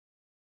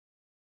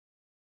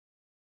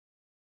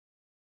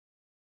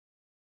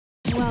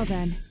Well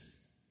then,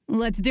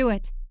 let's do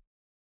it.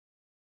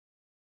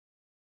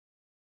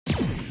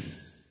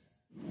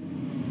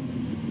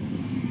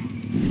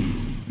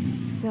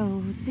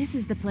 So, this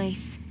is the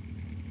place.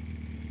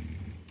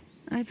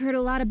 I've heard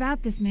a lot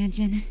about this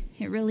mansion.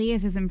 It really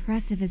is as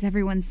impressive as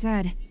everyone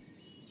said.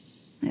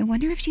 I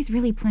wonder if she's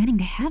really planning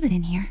to have it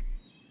in here.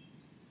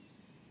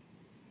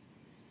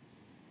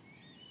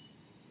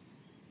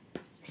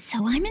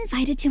 So I'm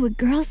invited to a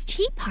girls'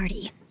 tea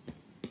party.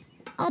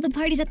 All the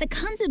parties at the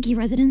Kanzuki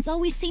residence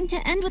always seem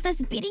to end with us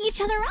beating each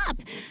other up.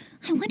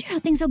 I wonder how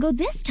things will go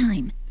this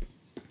time.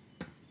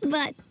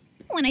 But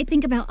when I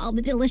think about all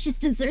the delicious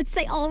desserts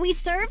they always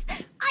serve,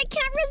 I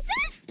can't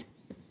resist!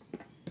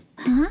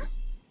 Huh?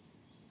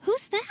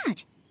 Who's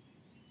that?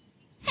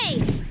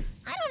 Hey,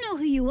 I don't know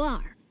who you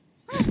are.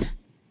 But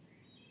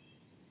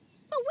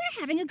we're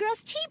having a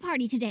girls' tea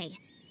party today.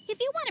 If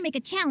you want to make a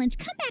challenge,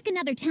 come back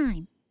another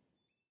time.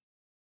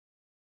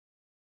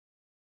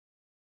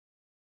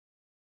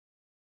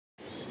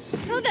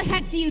 Who the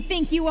heck do you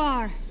think you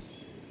are?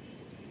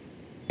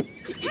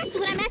 That's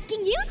what I'm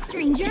asking you,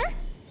 stranger!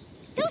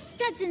 Those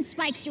studs and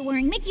spikes you're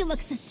wearing make you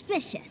look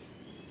suspicious.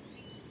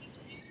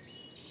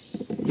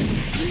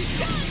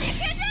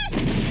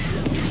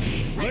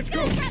 Let's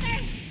go, brother!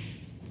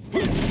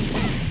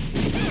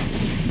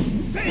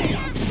 See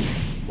ya!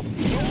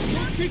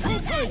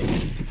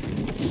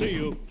 See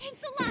you.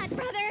 Thanks a lot,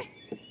 brother!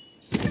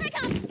 Here I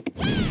come!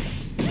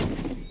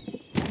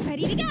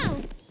 Ready to go!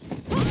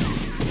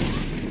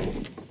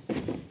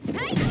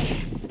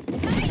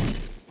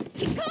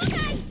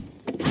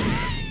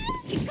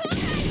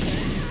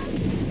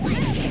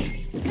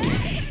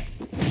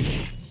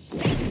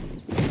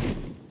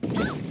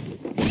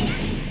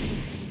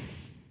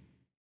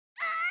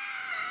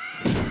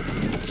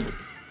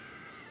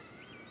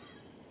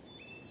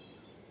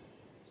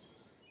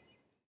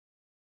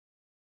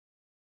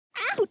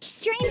 Ouch,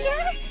 stranger!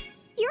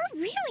 You're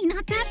really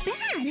not that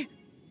bad!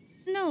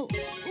 No,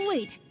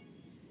 wait.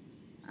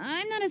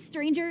 I'm not a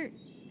stranger.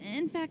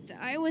 In fact,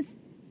 I was...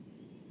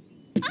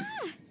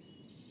 Ah!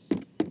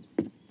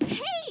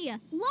 Hey!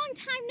 Long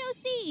time no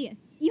see!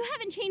 You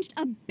haven't changed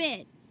a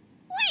bit.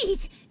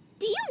 Wait!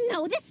 Do you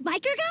know this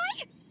biker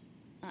guy?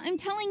 I'm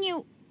telling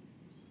you...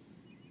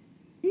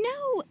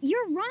 No,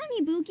 you're wrong,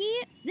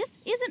 Ibuki. This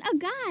isn't a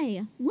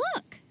guy.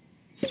 Look!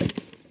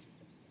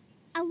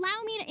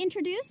 Allow me to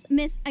introduce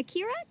Miss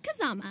Akira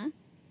Kazama.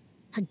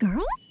 A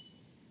girl?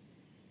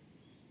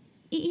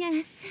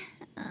 Yes.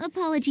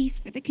 Apologies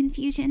for the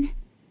confusion.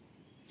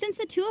 Since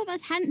the two of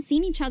us hadn't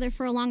seen each other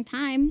for a long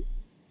time,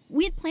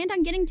 we had planned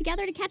on getting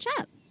together to catch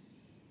up.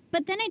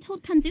 But then I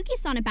told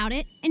Kanzuki-san about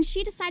it, and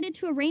she decided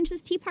to arrange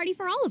this tea party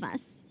for all of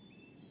us.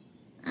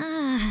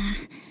 Ah,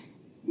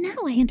 now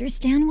I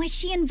understand why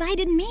she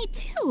invited me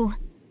too.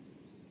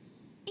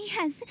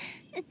 Yes,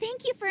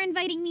 thank you for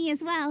inviting me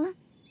as well.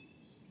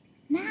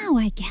 Now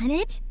I get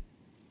it.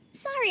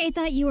 Sorry I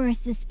thought you were a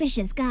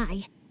suspicious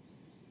guy.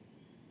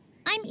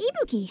 I'm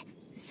Ibuki,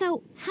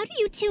 so how do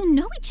you two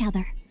know each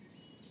other?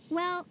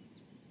 Well,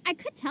 I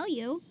could tell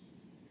you,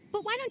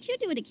 but why don't you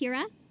do it,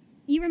 Akira?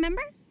 You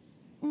remember?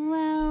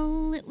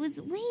 Well, it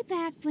was way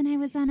back when I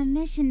was on a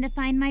mission to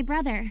find my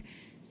brother.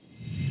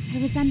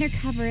 I was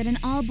undercover at an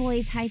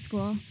all-boys high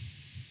school,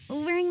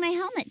 wearing my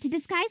helmet to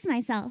disguise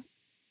myself.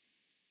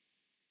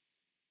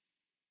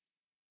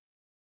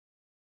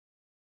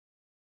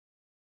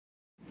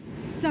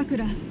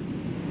 Sakura,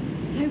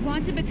 I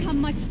want to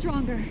become much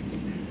stronger.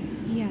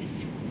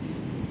 Yes.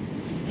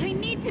 I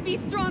need to be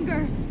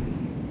stronger.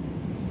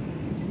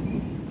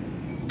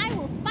 I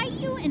will fight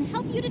you and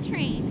help you to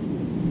train.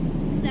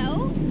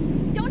 So,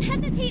 don't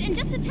hesitate and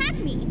just attack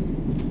me.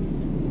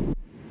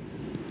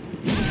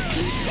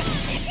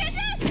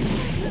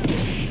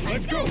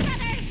 Let's go!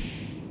 Brother!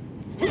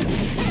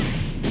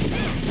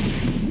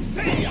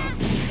 See ya!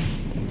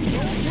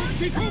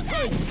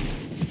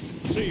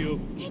 See you.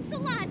 Thanks a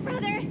lot,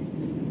 brother.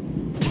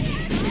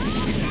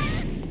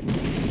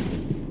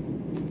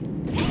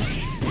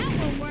 That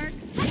will work.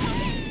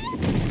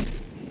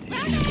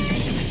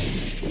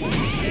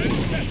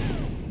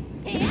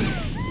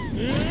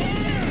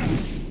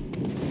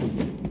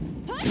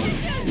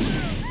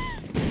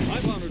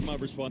 I've honored my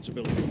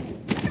responsibility.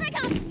 Here I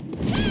come.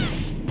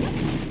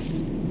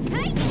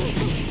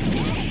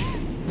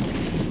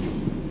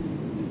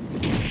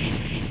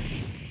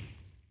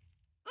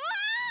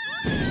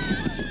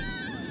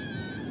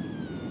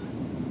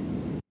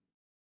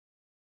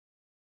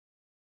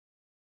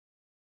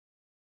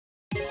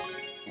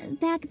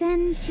 Back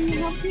then, she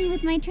helped me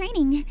with my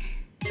training.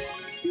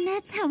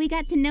 That's how we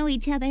got to know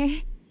each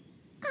other.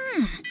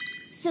 Ah,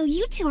 so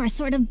you two are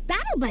sort of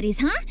battle buddies,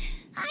 huh?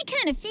 I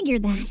kind of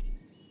figured that.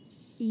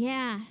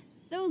 Yeah,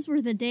 those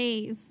were the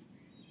days.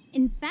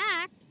 In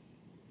fact,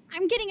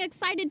 I'm getting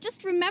excited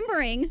just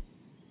remembering.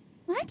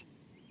 What?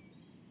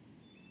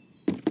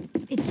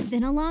 It's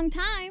been a long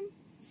time,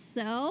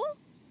 so...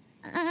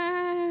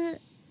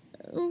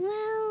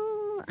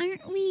 Well,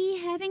 aren't we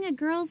having a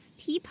girls'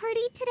 tea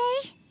party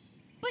today?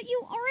 But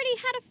you already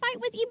had a fight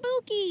with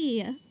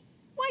Ibuki.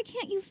 Why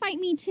can't you fight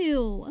me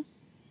too?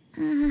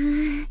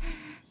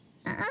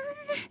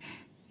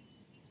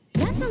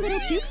 That's a little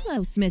too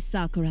close, Miss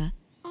Sakura.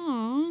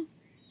 Aw.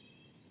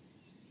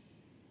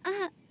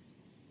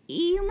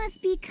 You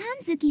must be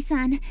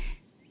Kanzuki-san.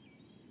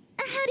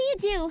 How do you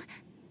do?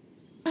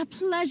 A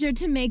pleasure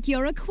to make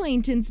your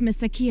acquaintance,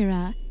 Miss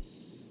Akira.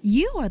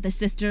 You are the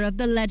sister of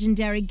the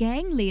legendary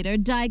gang leader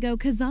Daigo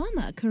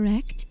Kazama,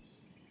 correct?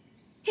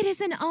 It is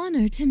an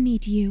honor to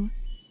meet you.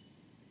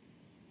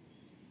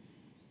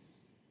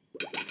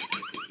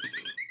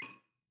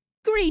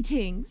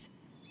 Greetings.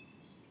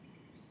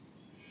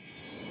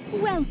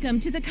 Welcome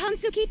to the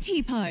Kansuki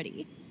Tea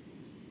Party.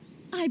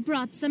 I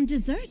brought some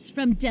desserts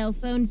from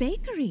Delphone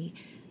Bakery.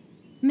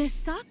 Miss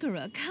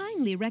Sakura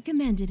kindly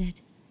recommended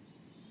it.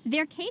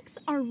 Their cakes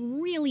are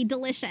really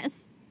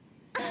delicious.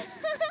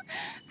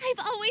 I've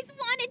always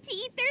wanted to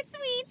eat their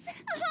sweets.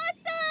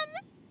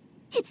 Awesome!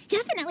 It's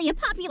definitely a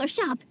popular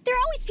shop. There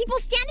are always people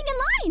standing in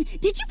line.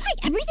 Did you buy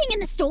everything in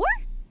the store?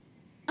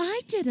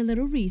 I did a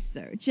little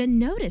research and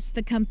noticed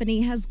the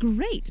company has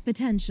great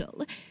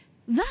potential.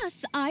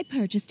 Thus, I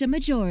purchased a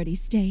majority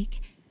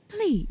stake.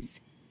 Please,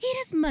 eat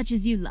as much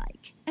as you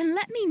like, and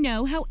let me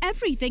know how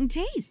everything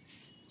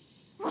tastes.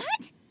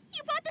 What?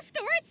 You bought the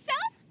store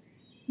itself?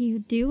 You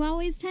do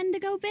always tend to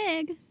go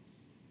big.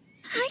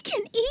 I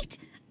can eat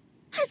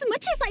as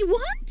much as I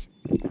want.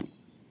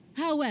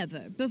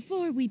 However,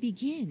 before we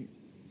begin,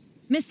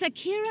 Miss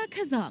Akira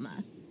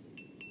Kazama,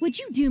 would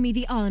you do me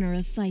the honor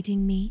of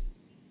fighting me?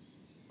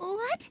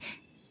 What?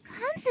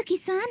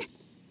 Kanzuki-san?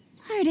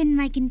 Pardon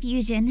my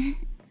confusion.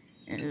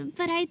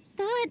 But I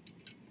thought,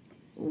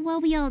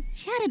 while we all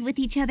chatted with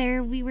each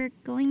other, we were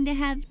going to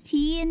have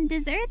tea and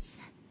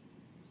desserts?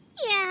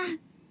 Yeah,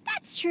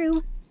 that's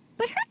true.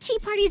 But her tea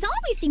parties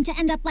always seem to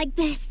end up like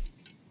this.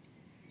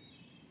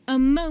 A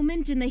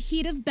moment in the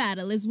heat of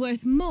battle is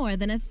worth more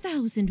than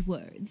 1,000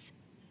 words.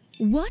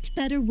 What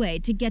better way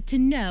to get to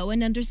know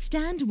and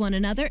understand one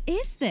another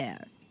is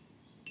there?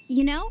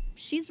 You know,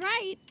 she's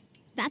right.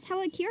 That's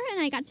how Akira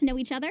and I got to know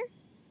each other.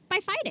 By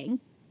fighting.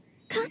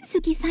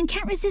 Kanzuki-san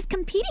can't resist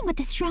competing with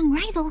a strong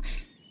rival.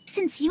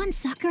 Since you and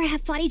Sakura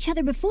have fought each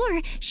other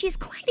before, she's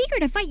quite eager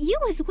to fight you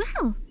as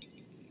well.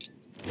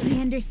 I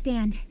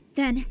understand.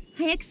 Then,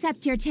 I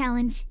accept your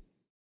challenge.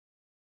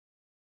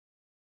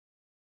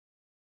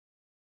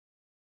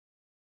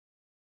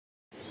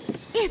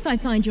 If I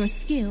find your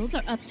skills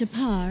are up to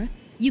par,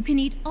 you can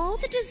eat all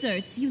the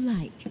desserts you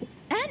like.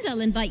 And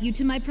I'll invite you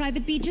to my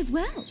private beach as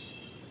well.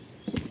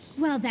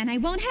 Well then, I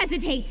won't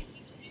hesitate.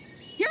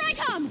 Here I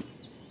come!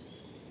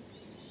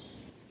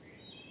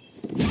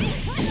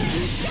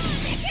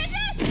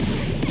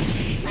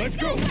 Let's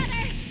go!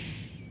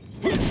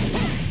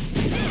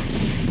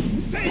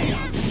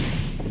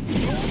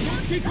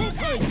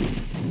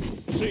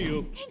 See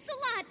you. Thanks a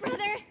lot,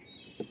 brother!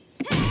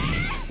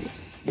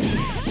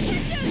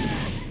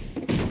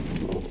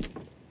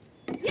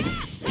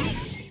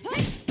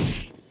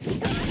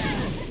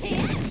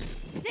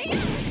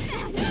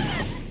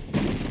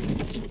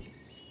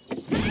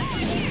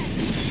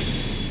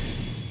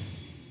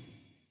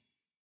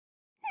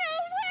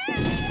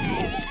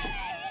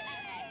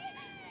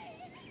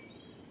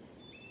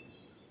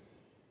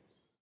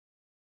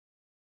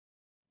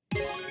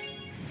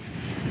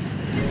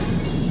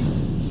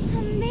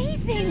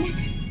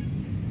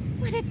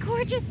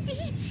 Gorgeous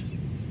beach!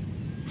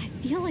 I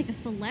feel like a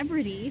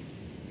celebrity.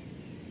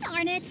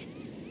 Darn it!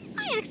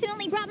 I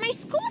accidentally brought my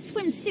school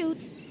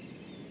swimsuit.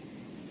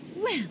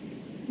 Well,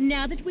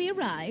 now that we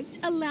arrived,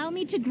 allow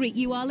me to greet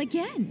you all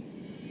again.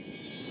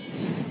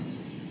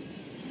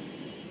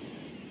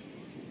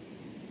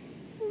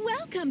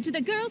 Welcome to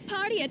the girls'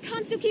 party at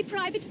Kansuki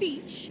Private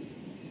Beach.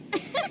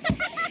 Take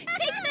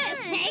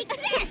this! Take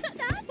this!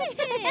 Stop it!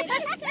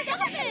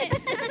 Stop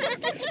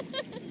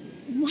it!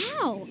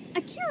 Wow,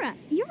 Akira,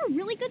 you're a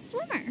really good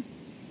swimmer.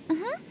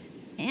 Uh-huh.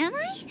 Am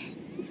I?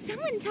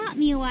 Someone taught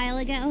me a while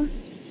ago.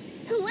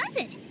 Who was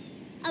it?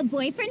 A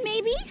boyfriend,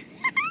 maybe?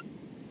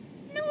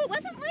 No, it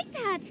wasn't like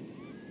that.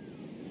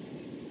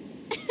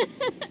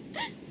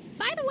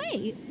 By the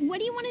way, what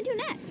do you want to do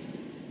next?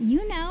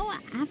 You know,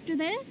 after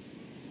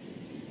this?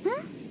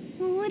 Huh?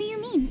 What do you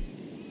mean?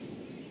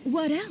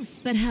 What else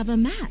but have a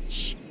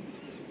match?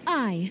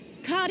 I,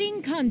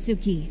 Karin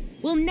Kansuki,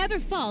 will never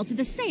fall to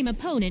the same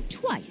opponent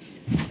twice.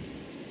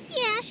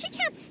 Yeah, she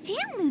can't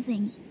stand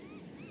losing.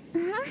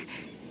 Huh?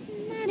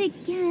 Not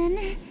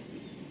again.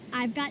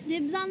 I've got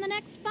dibs on the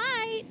next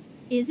fight.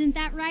 Isn't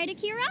that right,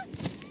 Akira?